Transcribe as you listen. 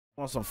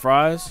Want some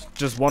fries?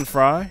 Just one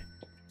fry?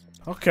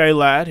 Okay,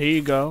 lad, here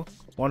you go.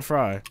 One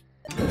fry.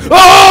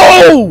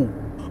 Oh!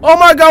 Oh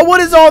my god,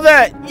 what is all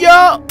that?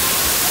 Yo!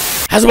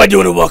 How's everybody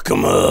doing?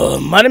 Welcome.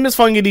 My name is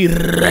Funky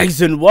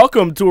Rex and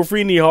welcome to a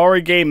free indie horror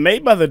game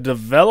made by the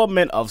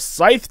development of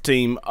Scythe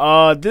Team.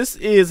 This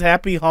is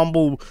Happy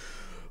Humble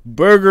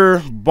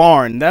Burger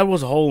Barn. That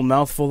was a whole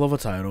mouthful of a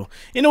title.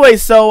 Anyway,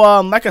 so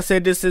like I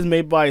said, this is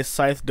made by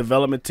Scythe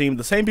Development Team,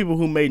 the same people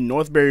who made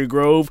Northberry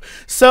Grove.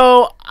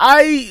 So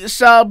I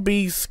shall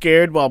be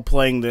scared while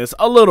playing this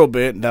a little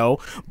bit, no.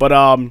 But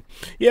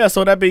yeah.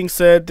 So that being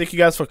said, thank you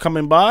guys for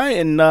coming by,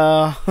 and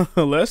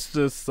let's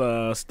just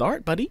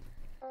start, buddy.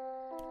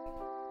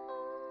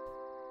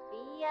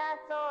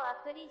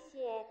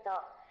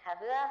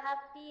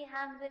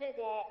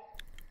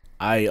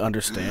 I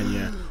understand,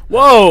 yeah.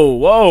 Whoa,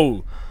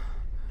 whoa.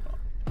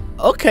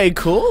 Okay,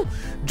 cool.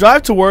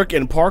 Drive to work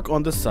and park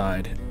on the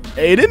side.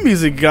 Hey, this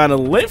music kinda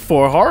lit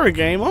for a horror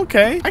game.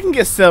 Okay, I can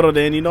get settled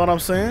in, you know what I'm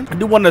saying? I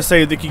do want to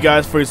say thank you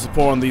guys for your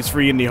support on these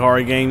free indie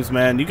horror games,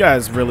 man. You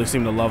guys really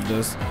seem to love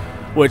this,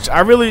 which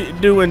I really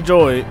do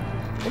enjoy.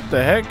 What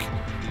the heck?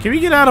 Can we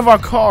get out of our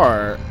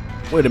car?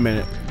 Wait a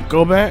minute.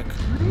 Go back?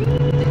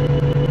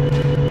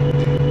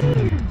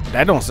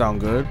 That don't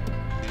sound good.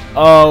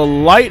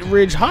 Light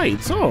Ridge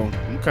Heights. Oh,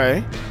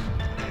 okay.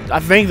 I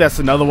think that's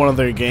another one of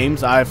their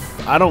games. I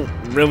don't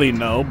really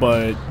know,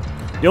 but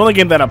the only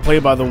game that I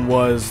played by them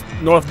was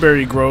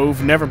Northberry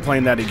Grove. Never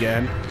playing that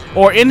again.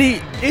 Or any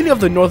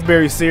of the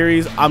Northberry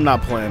series. I'm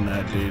not playing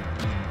that, dude.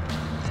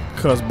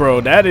 Cause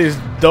bro, that is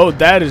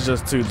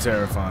just too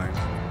terrifying.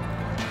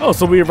 Oh,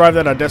 so we arrived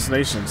at our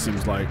destination,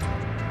 seems like.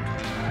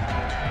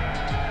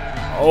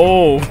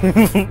 Oh.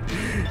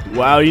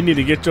 Wow, you need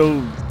to get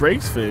your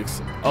brakes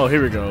fixed. Oh,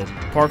 here we go.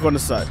 Park on the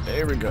side.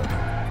 There we go.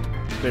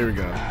 There we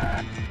go.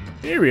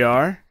 Here we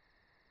are.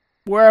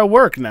 We're at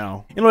work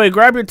now. Anyway,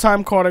 grab your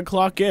time card and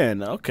clock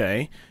in.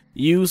 Okay.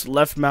 Use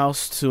left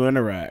mouse to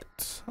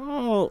interact.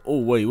 Oh,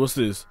 wait, what's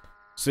this?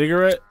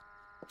 Cigarette?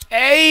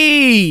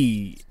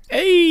 Hey!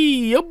 Hey,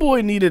 your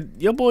boy need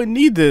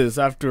this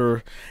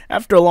after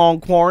a long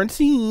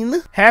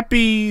quarantine.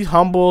 Happy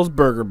Humble's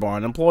Burger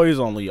Barn. Employees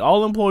only.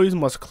 All employees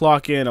must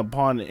clock in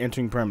upon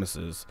entering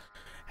premises.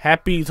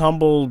 Happy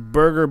Humble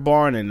Burger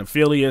Barn and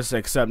affiliates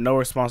accept no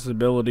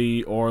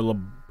responsibility or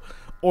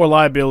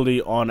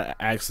liability on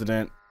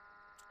accident,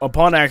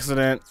 upon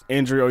accident,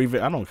 injury, or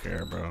even I don't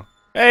care, bro.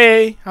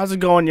 Hey, how's it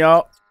going,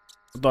 y'all?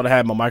 I thought I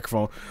had my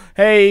microphone.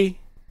 Hey,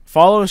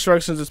 follow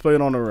instructions displayed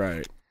on the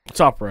right,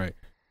 top right.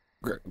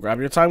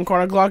 Grab your time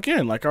card and clock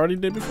in, like I already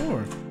did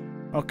before.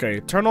 Okay,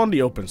 turn on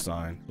the open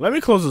sign. Let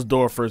me close this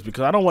door first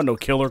because I don't want no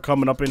killer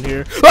coming up in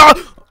here.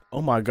 Ah!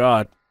 Oh my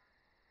god.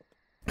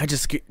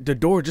 The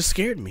door just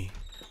scared me.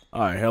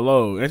 Alright,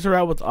 hello.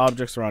 Interact with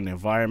objects around the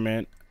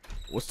environment.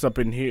 What's up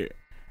in here?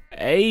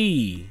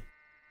 Hey.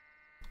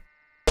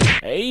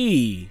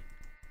 Hey.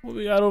 What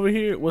we got over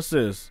here? What's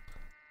this?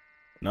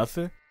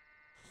 Nothing?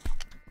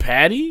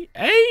 Patty?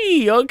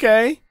 Hey,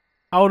 okay.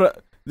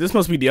 This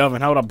must be the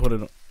oven. How would I put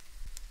it on?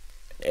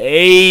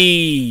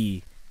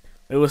 Hey.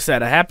 It was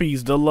at a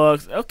Happy's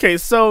Deluxe. Okay,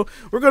 so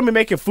we're going to be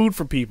making food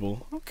for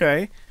people.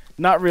 Okay.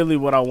 Not really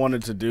what I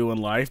wanted to do in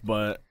life,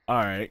 but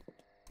alright.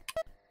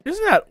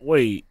 Isn't that,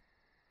 wait,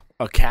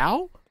 a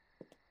cow?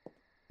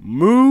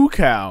 Moo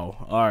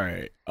cow.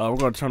 Alright. We're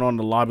going to turn on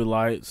the lobby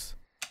lights.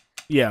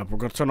 Yeah, we're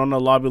going to turn on the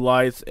lobby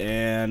lights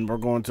and we're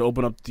going to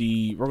open up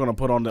we're going to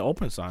put on the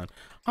open sign.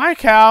 Hi,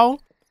 cow.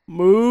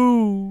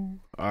 Moo.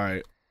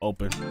 Alright,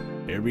 open.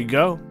 Here we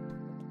go.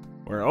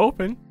 We're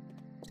open.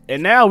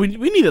 And now we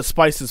need to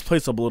spice this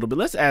place up a little bit.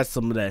 Let's add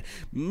some of that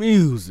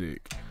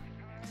music.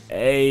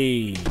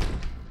 Hey.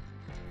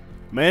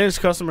 Manage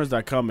customers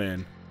that come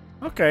in.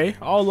 Okay,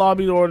 all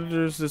lobby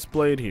orders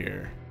displayed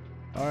here.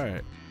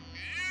 Alright.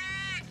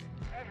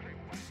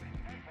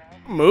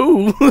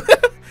 Moo.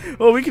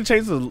 Well, we can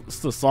change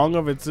the song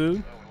of it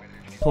too.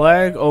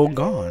 Plague oh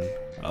gone.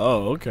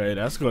 Oh, okay,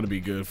 that's gonna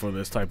be good for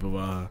this type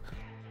of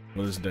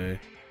for this day.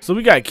 So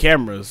we got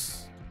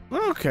cameras.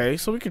 Okay,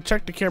 so we can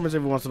check the cameras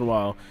every once in a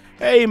while.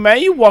 Hey man,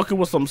 you walking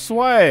with some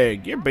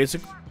swag. You're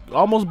basic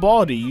almost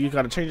baldy. You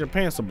gotta change your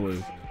pants to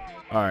blue.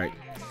 Alright.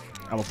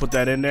 I'm gonna put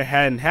that in there.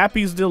 And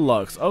Happy's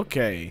Deluxe.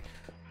 Okay.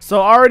 So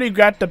I already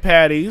got the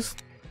patties.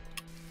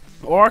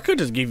 Or I could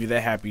just give you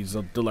that Happy's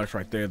Deluxe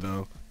right there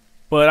though.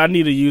 But I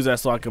need to use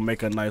that so I can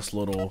make a nice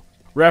little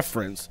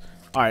reference.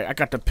 Alright, I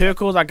got the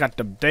pickles, I got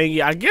the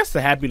dangy. I guess the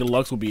Happy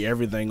Deluxe will be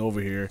everything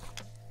over here.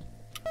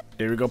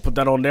 There we go, put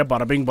that on there.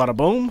 Bada bing, bada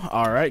boom.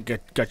 Alright,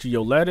 got you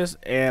your lettuce.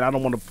 And I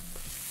don't want to...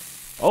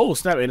 Oh,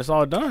 snap, and it's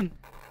all done.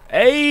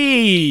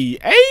 Hey!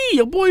 Hey,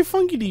 your boy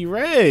Funky D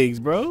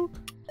Regs, bro.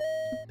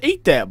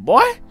 Eat that,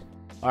 boy.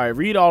 Alright,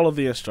 read all of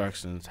the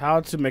instructions. How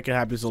to make a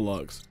Happy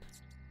Deluxe.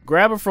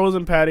 Grab a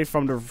frozen patty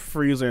from the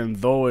freezer and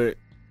throw it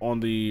on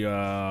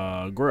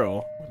the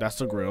grill. That's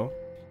the grill.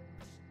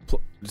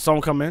 Did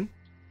someone come in?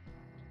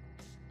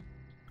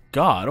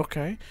 God,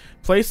 okay.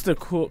 Place the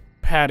cooked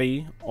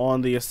patty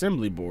on the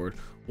assembly board.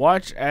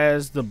 Watch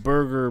as the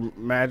burger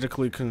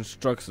magically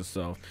constructs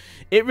itself.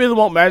 It really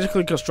won't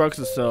magically construct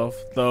itself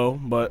though,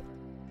 but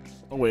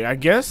oh, wait, I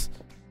guess.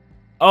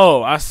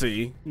 Oh, I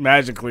see.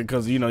 Magically,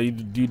 because you know you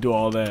do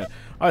all that.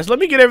 All right, so let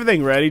me get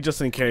everything ready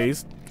just in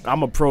case.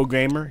 I'm a pro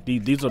gamer.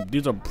 These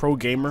are pro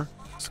gamer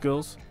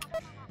skills.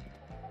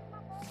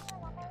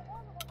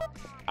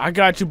 I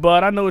got you,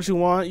 bud. I know what you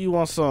want. You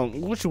want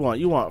some? What you want?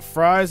 You want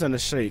fries and a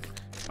shake.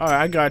 All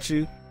right, I got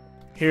you.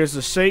 Here's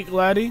the shake,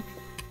 laddie.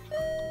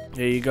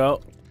 There you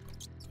go.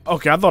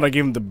 Okay, I thought I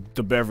gave him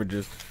the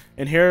beverages.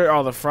 And here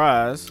are the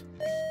fries.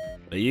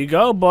 There you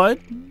go,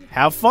 bud.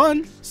 Have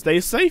fun.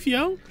 Stay safe,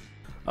 yo.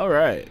 All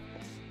right.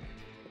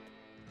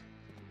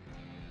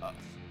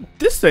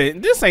 This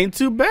ain't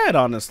too bad,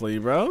 honestly,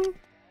 bro.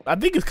 I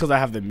think it's because I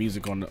have the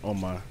music on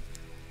my. I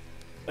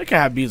think I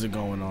have music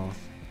going on.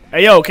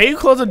 Hey, yo, can you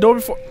close the door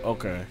before?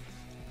 Okay.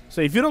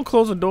 So if you don't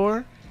close the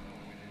door,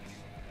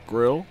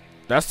 grill.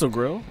 That's the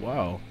grill.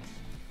 Wow.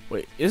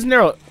 Wait, isn't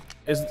there a?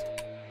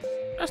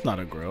 That's not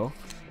a grill.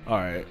 All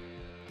right.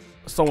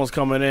 Someone's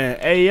coming in.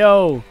 Hey,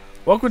 yo.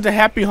 Welcome to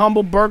Happy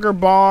Humble Burger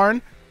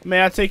Barn.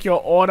 May I take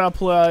your order,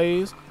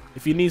 please?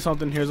 If you need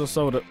something, here's a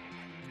soda.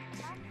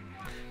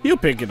 You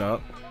pick it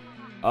up.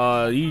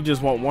 You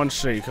just want one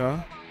shake, huh?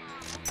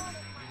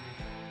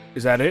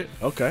 Is that it?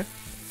 Okay.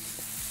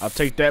 I'll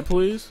take that,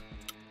 please.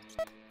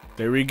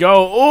 There we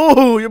go.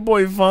 Ooh, your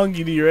boy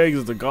Funky to your eggs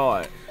is the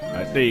god. All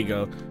right, there you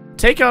go.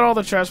 Take out all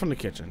the trash from the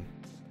kitchen.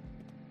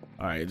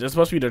 All right, this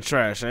must be the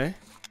trash, eh?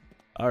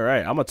 All right,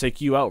 I'm gonna take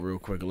you out real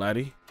quick,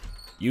 laddie.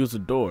 Use the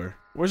door.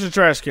 Where's the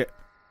trash can?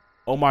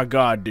 Oh my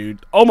god, dude.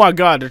 Oh my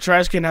god, the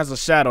trash can has a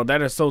shadow.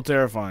 That is so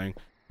terrifying.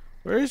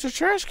 Where is the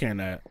trash can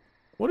at?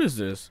 What is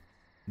this?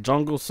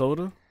 Jungle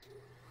soda?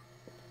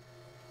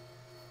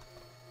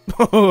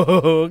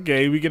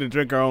 Okay, we get to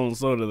drink our own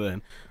soda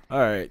then.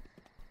 Alright.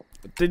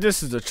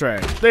 This is the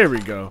trash. There we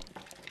go.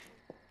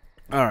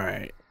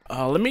 Alright.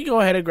 Let me go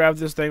ahead and grab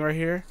this thing right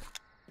here.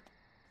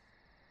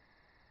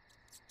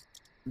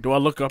 Do I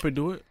look up and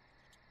do it?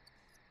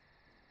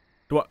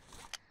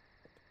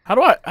 How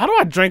do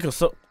I drink a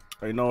soda?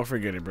 Hey, no,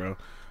 forget it, bro.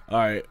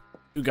 Alright.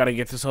 We gotta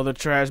get this other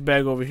trash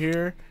bag over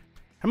here.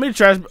 How many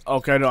trash?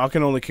 Okay, no, I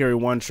can only carry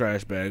one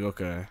trash bag.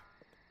 Okay.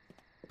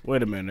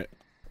 Wait a minute.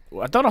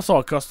 I thought I saw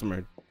a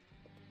customer.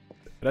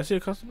 Did I see a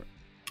customer?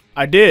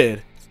 I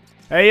did.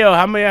 Hey, yo,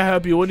 how may I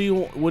help you? What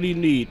do you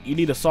need? You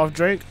need a soft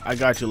drink? I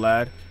got you,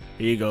 lad.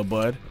 Here you go,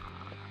 bud.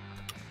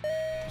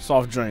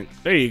 Soft drink.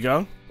 There you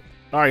go.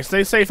 All right,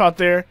 stay safe out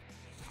there.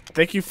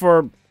 Thank you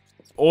for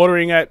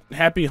ordering at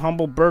Happy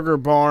Humble Burger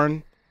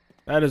Barn.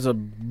 That is a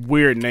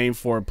weird name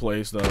for a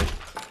place, though.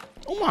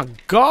 Oh my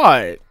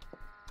god.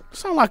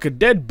 Sound like a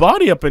dead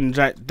body up in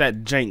that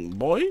jank,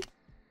 boy.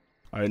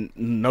 All right,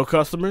 no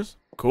customers.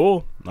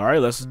 Cool. All right,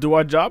 let's do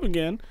our job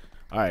again.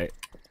 All right.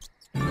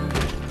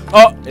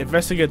 Oh,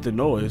 investigate the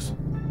noise.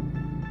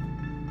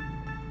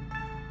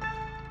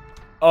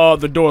 Oh,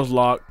 the door's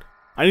locked.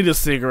 I need a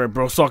cigarette,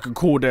 bro, so I can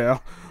cool down.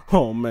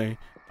 Oh man.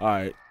 All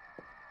right.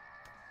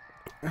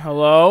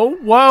 Hello?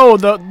 Whoa,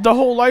 the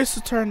whole lights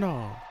are turned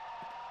off.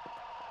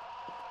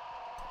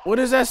 What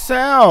is that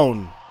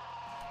sound?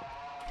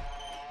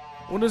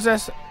 What is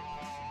that?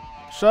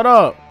 Shut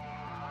up.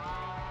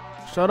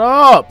 Shut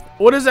up.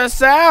 What is that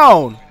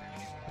sound?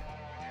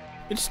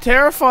 It's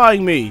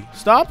terrifying me.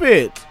 Stop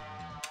it.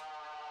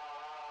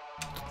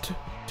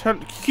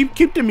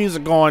 Keep the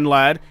music on,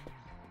 lad.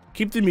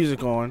 Keep the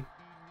music on.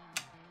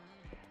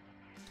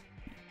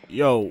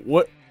 Yo,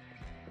 what?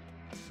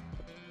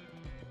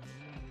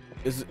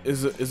 Is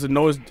the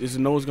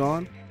noise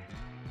gone?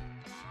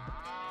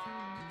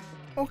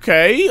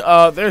 Okay,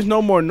 there's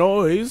no more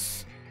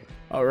noise.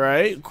 All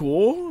right,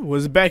 cool.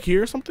 Was it back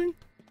here or something?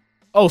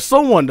 Oh,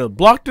 someone to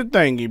block the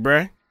thingy,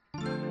 bruh.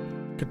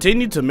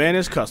 Continue to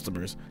manage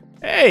customers.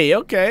 Hey,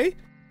 okay.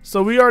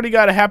 So we already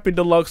got a Happy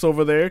Deluxe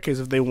over there, in case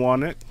if they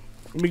want it.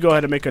 Let me go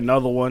ahead and make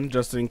another one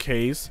just in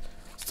case,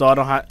 so I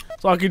don't have,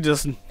 so I can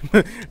just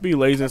be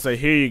lazy and say,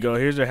 here you go,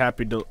 here's your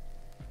Happy Deluxe.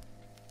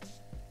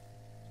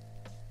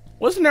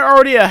 Wasn't there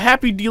already a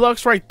Happy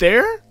Deluxe right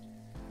there?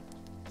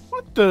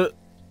 What the?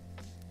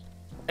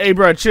 Hey,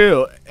 bro,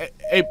 chill.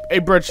 Hey,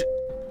 bro,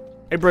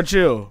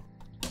 chill.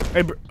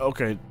 Hey, bro.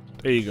 Okay,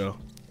 there you go.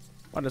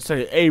 I'm about to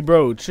say, hey,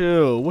 bro,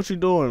 chill. What you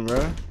doing, bro?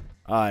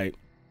 All right.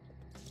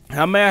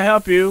 How may I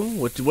help you?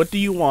 What do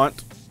you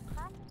want?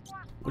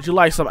 Would you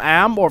like some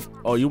or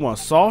oh, you want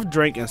soft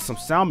drink and some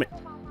salmon?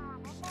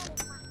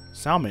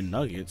 Salmon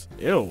nuggets?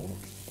 Ew.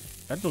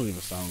 That doesn't even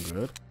sound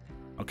good.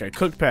 Okay,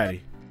 cooked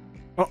patty.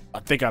 Oh, I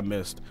think I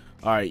missed.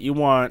 All right, you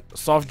want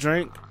soft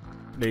drink?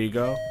 There you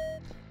go.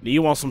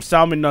 You want some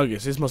salmon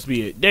nuggets? This must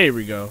be it. There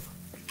we go.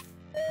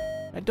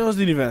 That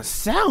doesn't even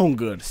sound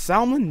good.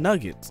 Salmon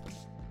nuggets.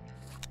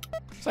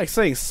 It's like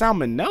saying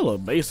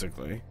salmonella,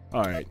 basically.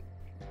 All right.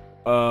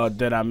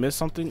 Did I miss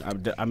something?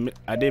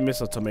 I did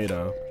miss a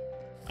tomato.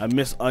 I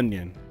miss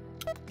onion.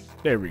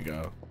 There we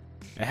go.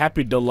 A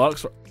Happy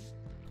Deluxe.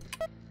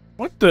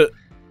 What the?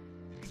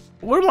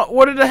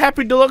 Where did the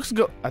Happy Deluxe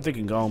go? I think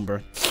it's gone, bro.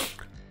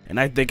 And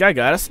I think I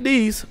got a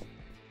sneeze.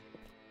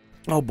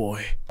 Oh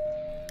boy.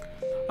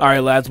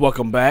 Alright lads,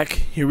 welcome back.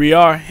 Here we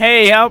are.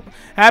 Hey,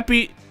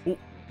 happy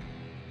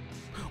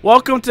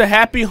welcome to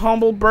Happy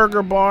Humble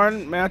Burger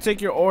Barn. May I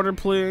take your order,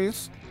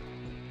 please?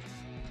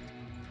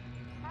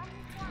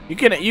 You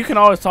can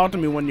always talk to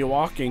me when you're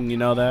walking, you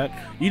know that.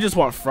 You just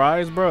want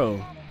fries,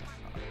 bro.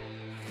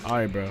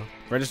 Alright, bro.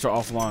 Register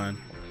offline.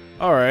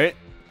 Alright.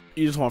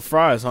 You just want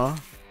fries, huh?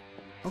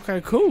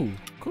 Okay, cool.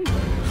 Cool.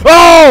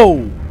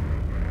 Oh!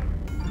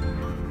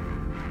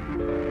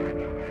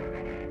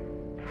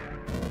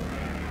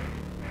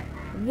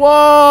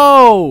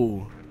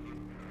 Whoa!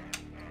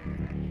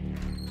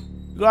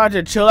 You got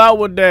to chill out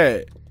with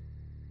that.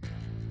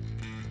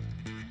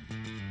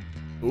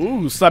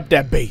 Ooh, slap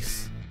that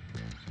bass.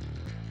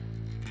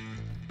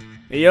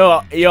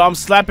 Yo, I'm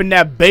slapping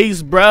that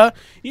bass, bruh.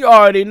 You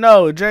already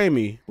know,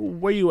 Jamie.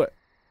 Where you at?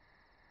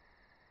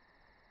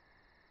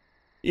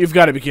 You've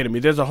got to be kidding me.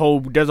 There's a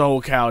whole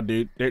cow,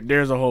 dude.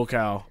 There's a whole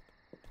cow.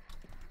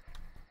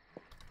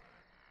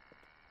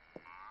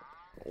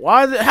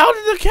 Why is it? How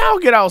did the cow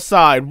get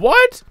outside?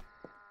 What?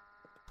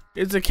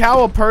 Is the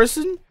cow a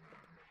person?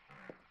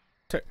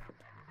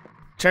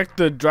 Check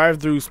the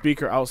drive-through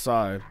speaker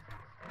outside.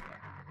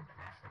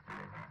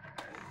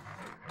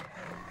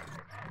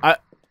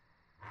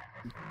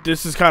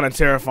 This is kind of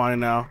terrifying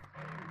now.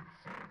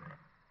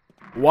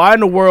 Why in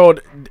the world,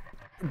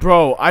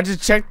 bro? I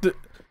just checked.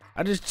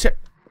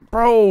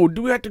 Bro,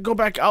 do we have to go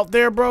back out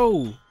there,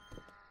 bro?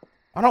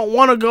 I don't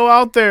want to go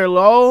out there,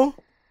 lo.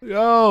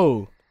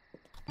 Yo.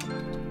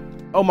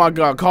 Oh my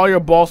God! Call your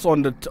boss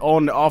on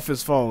the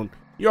office phone.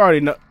 You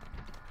already know.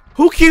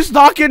 Who keeps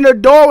knocking the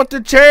door with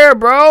the chair,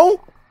 bro?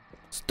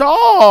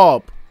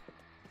 Stop.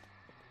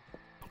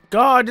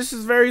 God, this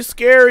is very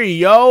scary,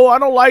 yo. I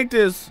don't like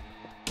this.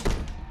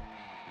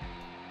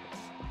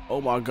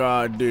 Oh my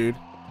God, dude.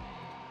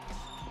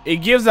 It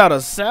gives out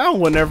a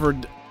sound whenever.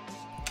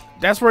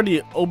 That's where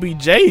the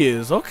OBJ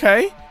is.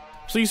 Okay.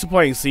 So used to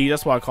playing C.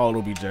 That's why I call it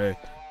OBJ.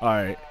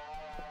 Alright.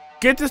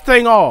 Get this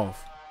thing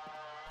off.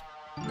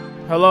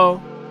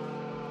 Hello?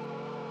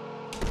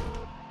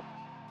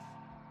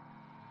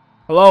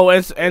 Hello?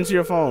 Answer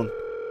your phone.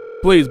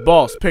 Please,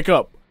 boss. Pick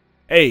up.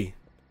 Hey.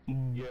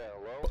 Yeah,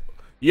 hello?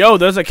 Yo,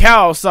 there's a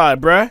cow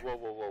outside, bruh.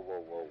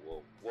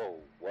 Whoa,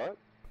 what?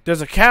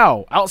 There's a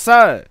cow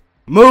outside.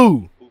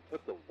 Moo. Who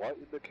put the what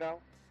in the cow?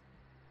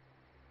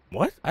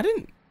 What? I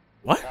didn't.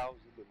 What? The cow's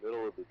in the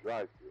middle of the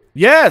drive-thru.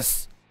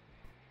 Yes.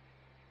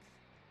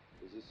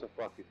 Is this a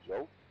fucking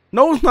joke?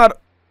 No, it's not.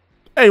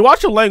 Hey,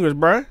 watch your language,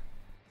 bruh.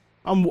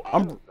 I don't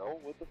know.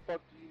 What the fuck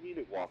do you mean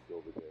it walked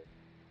over there?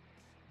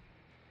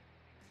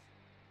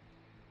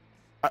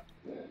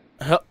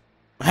 Help!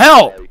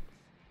 Hey,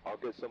 I'll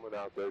get someone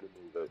out there to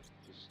move it.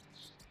 Just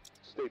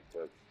stay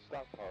put.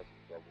 Stop causing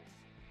trouble.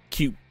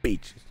 Cute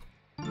beaches.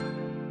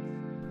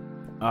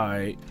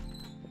 Alright.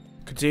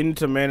 Continue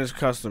to manage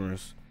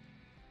customers.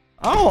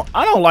 I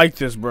don't like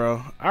this,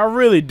 bro. I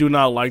really do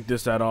not like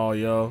this at all,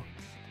 yo.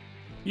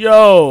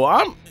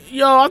 I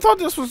thought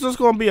this was just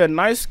gonna be a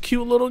nice,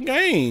 cute little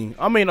game.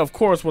 I mean, of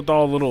course, with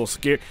all little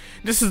scare.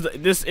 This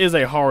is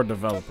a horror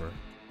developer.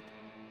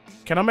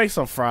 Can I make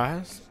some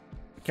fries?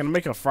 Can I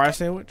make a fry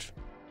sandwich?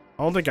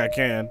 I don't think I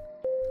can.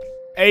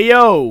 Hey,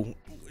 yo.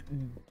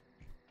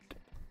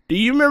 Do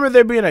you remember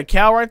there being a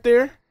cow right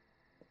there?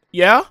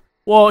 Yeah?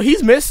 Well,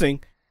 he's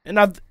missing.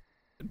 And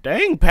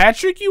dang,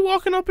 Patrick, you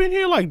walking up in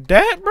here like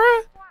that,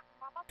 bruh?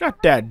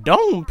 Got that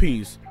dome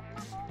piece.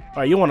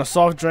 Alright, you want a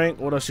soft drink?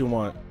 What else you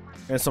want?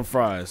 And some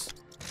fries.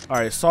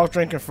 Alright, soft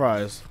drink and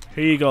fries.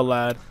 Here you go,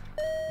 lad.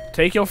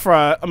 Take your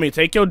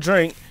take your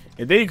drink,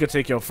 and then you can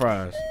take your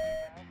fries.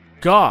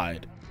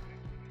 God.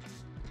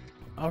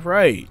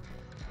 Alright.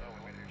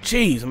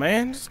 Jeez,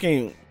 man.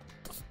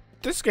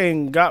 This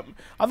game got.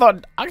 I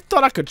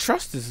thought I could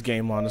trust this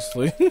game,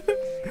 honestly.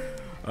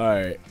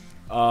 Alright.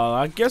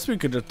 I guess we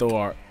could just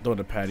throw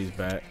the patties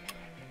back.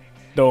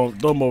 Throw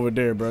them over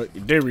there, bro.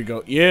 There we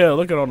go. Yeah,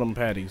 look at all them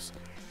patties.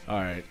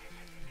 Alright.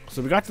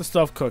 So we got the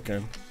stuff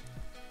cooking.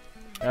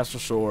 That's for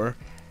sure.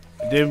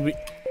 Then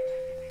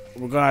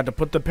we're gonna have to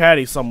put the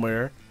patty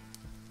somewhere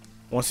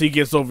once he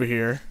gets over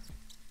here.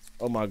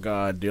 Oh my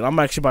God, dude. I'm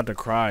actually about to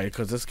cry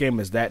because this game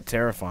is that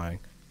terrifying.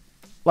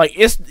 Like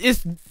it's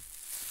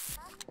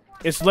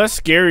less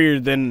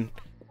scarier than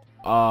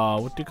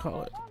what do you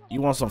call it?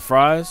 You want some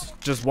fries?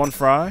 Just one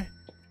fry?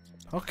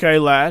 Okay,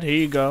 lad, here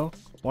you go.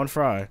 One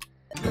fry.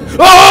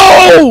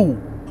 Oh!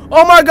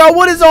 Oh my God,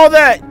 what is all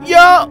that?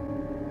 Yo!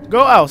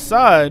 Go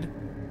outside.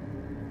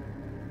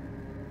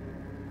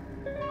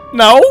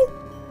 No?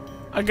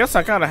 I guess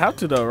I kind of have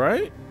to though,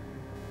 right?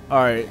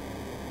 Alright.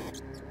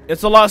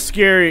 It's a lot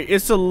scary.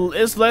 It's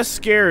less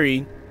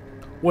scary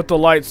with the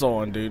lights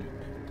on, dude.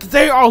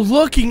 They are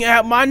looking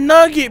at my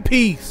nugget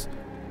piece.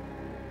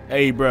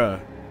 Hey,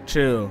 bruh.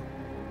 Chill.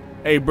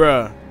 Hey,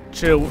 bruh.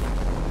 Chill.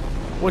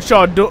 What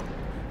y'all do?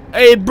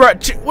 Hey,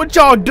 bruh. What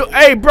y'all do?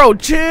 Hey, bro.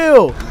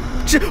 Chill.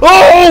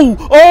 Oh!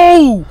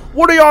 Oh!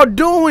 What are y'all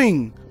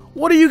doing?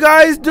 What are you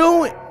guys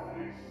doing?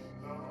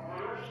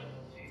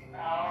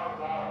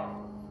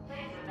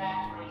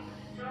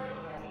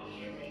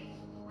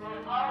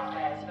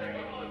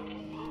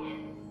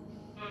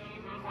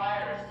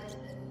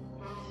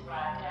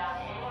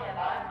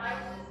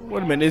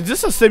 Wait a minute, is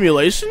this a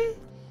simulation?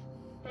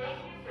 Thank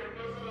you for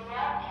visiting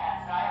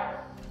Outcast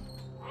Island.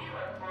 We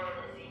look forward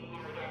to seeing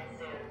you again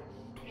soon.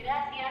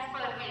 Gracias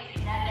por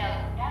visitar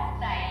Outcast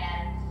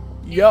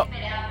Island. Yup.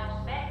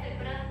 Esperamos verte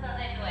pronto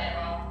de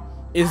nuevo.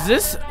 Is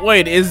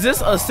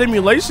this a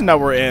simulation that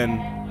we're in?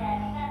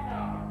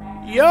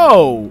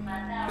 Yo,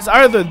 it's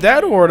either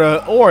that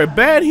or a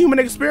bad human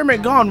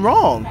experiment gone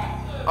wrong.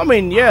 I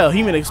mean, yeah,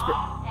 human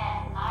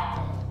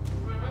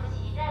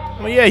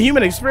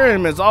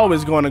experiment's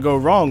always going to go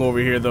wrong over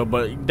here though,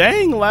 but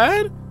dang,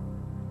 lad.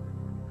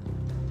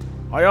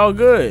 Are y'all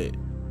good?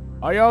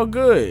 Are y'all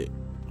good?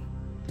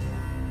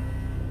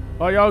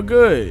 Are y'all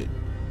good?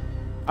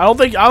 I don't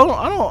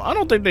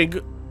think they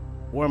good.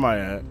 Where am I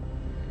at?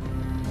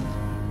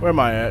 Where am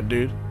I at,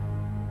 dude?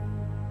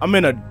 I'm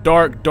in a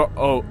dark.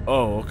 Oh,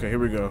 okay, here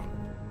we go.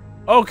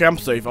 Okay, I'm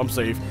safe.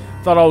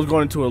 Thought I was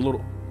going into a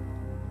little.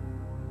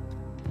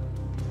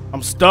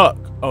 I'm stuck.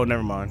 Oh,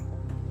 never mind.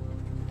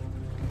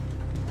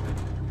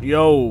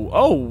 Yo,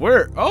 oh,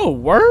 where? Oh,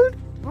 word?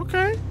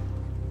 Okay.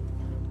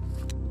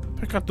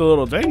 Pick up the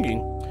little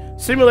thingy.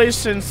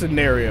 Simulation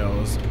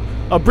scenarios.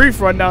 A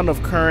brief rundown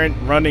of current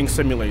running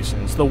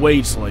simulations. The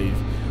Wage Slave.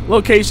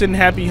 Location,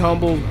 Happy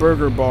Humble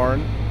Burger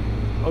Barn.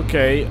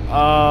 Okay,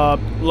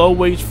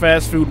 low-wage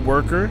fast food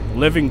worker,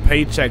 living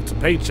paycheck to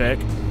paycheck.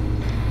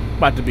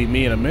 About to be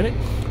me in a minute.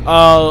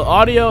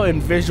 Audio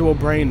and visual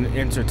brain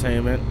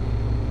entertainment.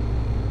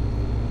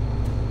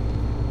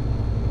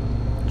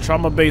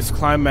 Trauma-based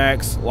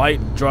climax, light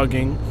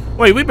drugging.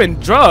 Wait, we've been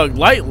drugged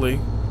lightly.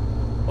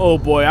 Oh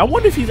boy, I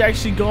wonder if he's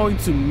actually going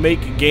to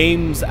make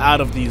games out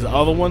of these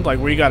other ones, like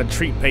where you gotta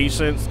treat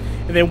patients,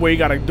 and then where you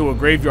gotta do a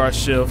graveyard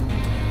shift.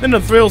 Then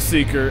the Thrill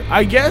Seeker,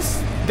 I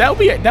guess. That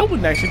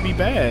wouldn't actually be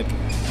bad.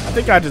 I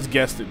think I just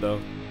guessed it though.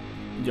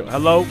 Yo,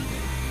 hello?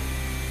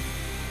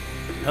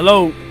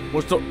 Hello?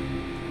 What's the...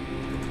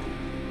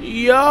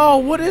 Yo,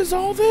 what is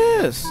all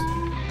this?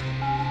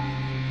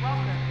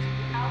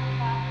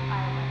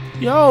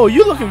 Yo,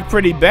 you looking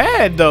pretty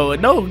bad though.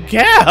 No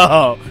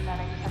cow.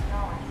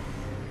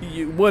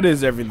 What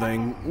is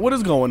everything? What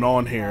is going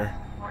on here?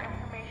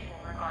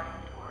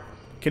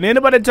 Can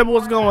anybody tell me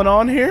what's going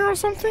on here or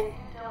something?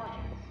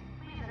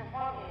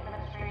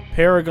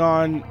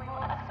 Paragon.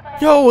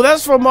 Yo,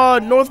 that's from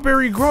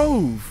Northbury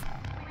Grove.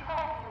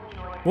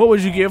 What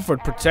would you give for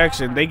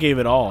protection? They gave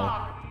it all.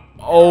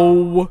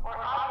 Oh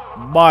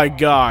my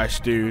gosh,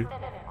 dude.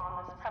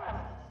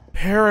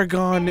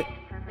 Paragon.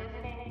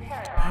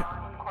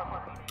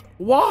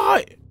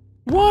 Why?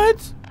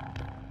 What?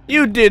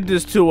 You did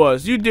this to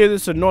us. You did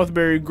this to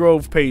Northbury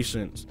Grove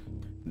patients.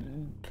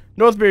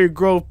 Northbury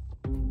Grove,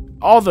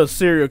 all the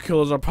serial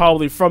killers are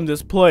probably from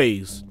this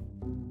place.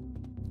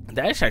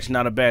 That's actually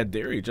not a bad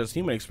theory, just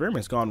human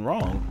experiments gone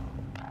wrong.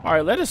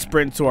 Alright, let us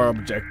sprint to our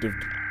objective.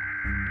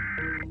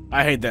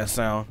 I hate that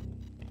sound.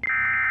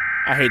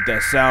 I hate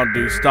that sound,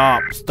 dude.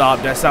 Stop.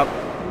 Stop. That sound.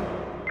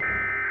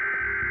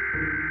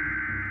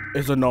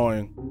 It's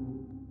annoying.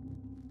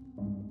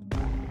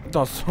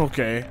 That's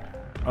okay.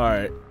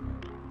 Alright.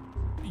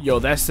 Yo,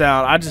 that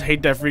sound. I just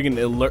hate that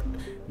freaking alert.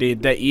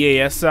 That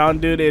EAS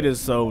sound, dude. It is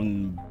so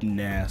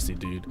nasty,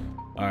 dude.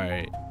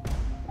 Alright.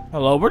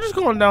 Hello, we're just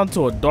going down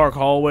to a dark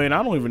hallway and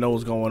I don't even know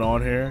what's going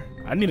on here.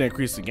 I need to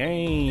increase the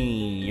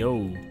gain. Yo.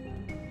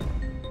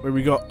 Where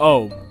we go?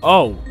 Oh.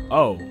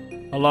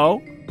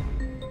 Hello?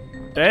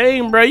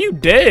 Dang, bro, you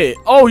dead.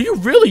 Oh, you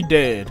really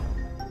dead.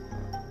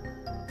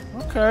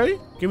 Okay.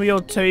 Give me your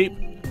tape.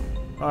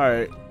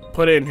 Alright.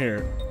 Put it in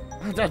here.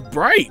 That's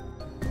bright.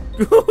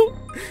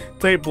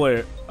 Tape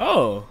player.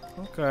 Oh,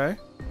 okay.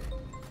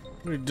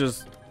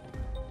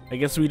 I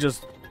guess we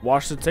just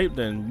watch the tape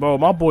then. Bro,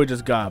 my boy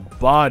just got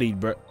bodied,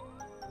 bro.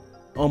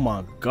 Oh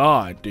my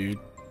god, dude.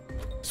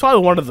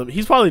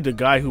 He's probably the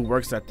guy who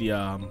works at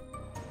the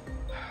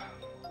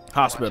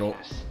hospital.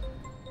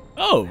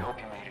 Oh.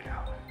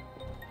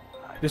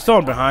 There's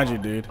someone behind you,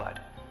 dude. I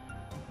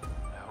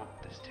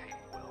hope this tape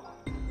will.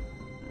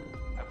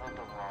 I've lived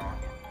a long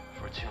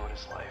and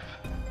fortuitous life.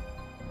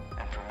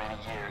 And for many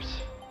years,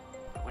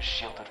 I was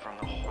shielded from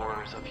the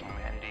horrors of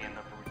humanity and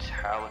the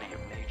brutality of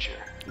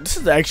nature. This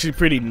is actually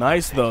pretty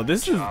nice, though.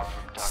 This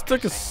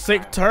took a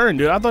sick turn,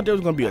 dude. I thought there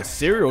was gonna be a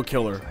serial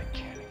killer. I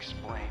can't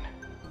explain.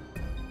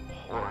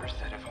 Horrors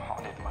that have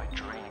haunted my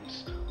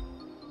dreams.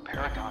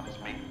 Paragon has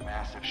made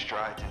massive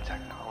strides in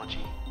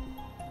technology.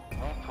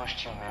 We've pushed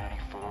humanity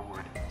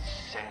forward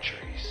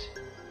centuries.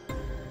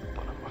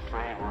 But I'm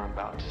afraid we're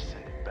about to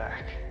send it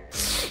back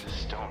to the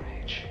Stone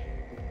Age.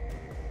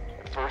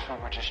 At first we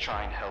were just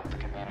trying to help the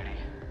community.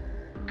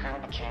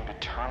 Kern became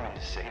determined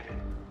to save it.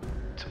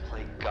 To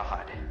play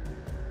God.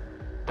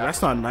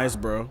 That's not nice,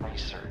 bro.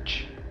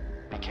 Research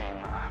became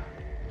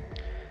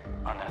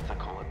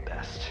unethical at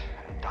best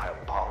and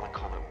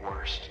diabolical at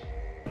worst.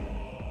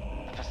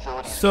 The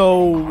facility is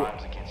committing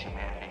crimes against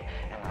humanity,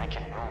 and I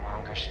can no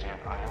longer stand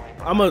idly.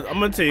 I'm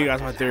gonna tell you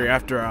guys my theory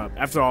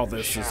after all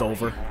this is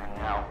over. We are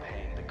now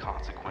paying the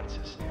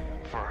consequences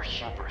for our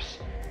hubris,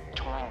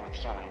 toying with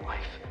human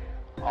life,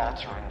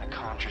 altering the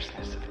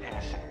consciousness of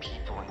innocent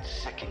people in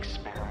sick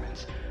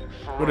experiments,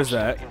 What is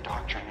that? forced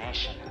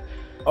indoctrination.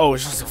 Oh,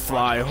 it's just a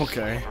fly. Under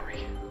Okay. slavery.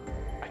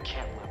 I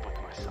can't live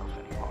with myself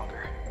any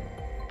longer.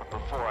 But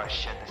before I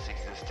shed this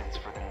existence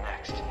for the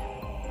next,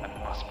 I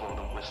must blow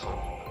the whistle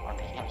on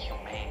the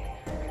inhumane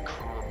and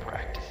cruel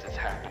practices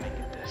happening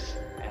in this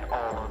and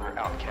all other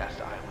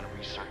Outcast Island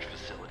research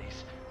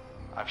facilities.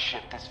 I've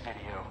shipped this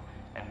video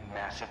and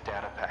massive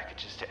data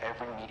packages to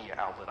every media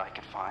outlet I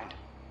could find,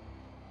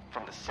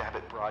 from the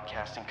Sabbath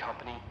Broadcasting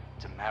Company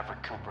to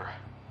Maverick Cooper.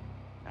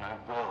 And I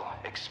will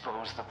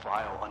expose the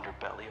vile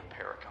underbelly of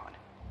Paragon.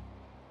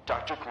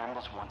 Dr. Grimm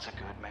was once a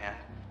good man,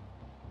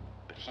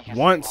 but he has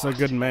Once a lost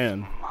good his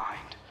man.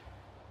 mind.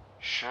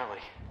 Surely,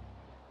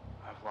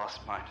 I've lost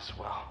mine as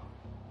well.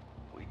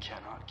 We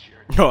cannot cure.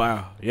 Oh,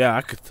 wow. Yeah,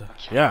 I could.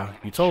 Yeah,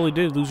 you totally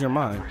did lose your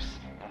mind.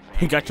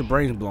 You got your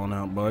brains blown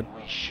out, bud.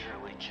 We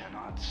surely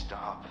cannot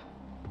stop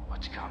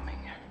what's coming.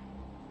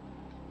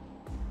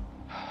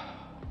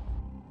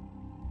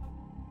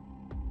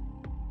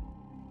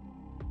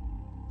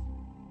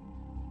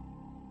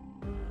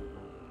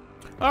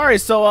 All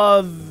right,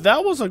 so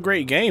that was a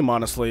great game,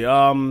 honestly.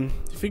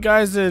 If you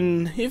guys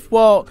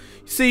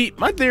see,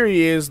 my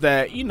theory is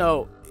that, you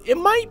know, it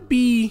might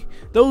be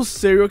those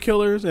serial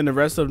killers and the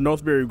rest of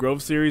Northbury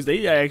Grove series.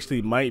 They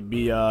actually might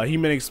be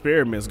human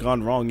experiments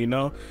gone wrong, you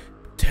know,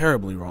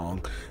 terribly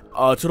wrong.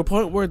 To the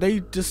point where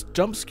they just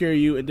jump scare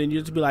you and then you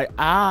just be like,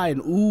 ah,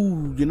 and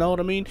ooh, you know what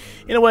I mean?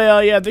 Anyway,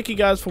 yeah, thank you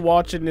guys for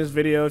watching this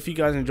video. If you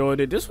guys enjoyed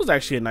it, this was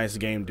actually a nice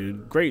game,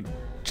 dude. Great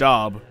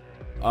job.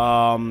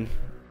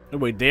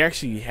 Wait, they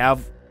actually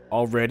have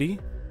already?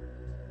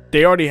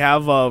 They already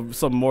have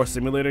some more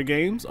simulator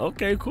games?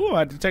 Okay, cool. I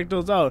had to check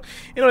those out.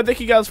 Anyway, thank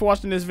you guys for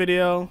watching this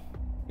video.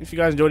 If you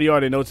guys enjoyed it, you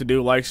already know what to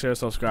do. Like, share,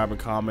 subscribe, and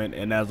comment.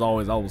 And as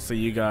always, I will see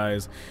you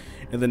guys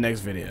in the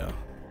next video.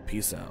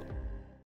 Peace out.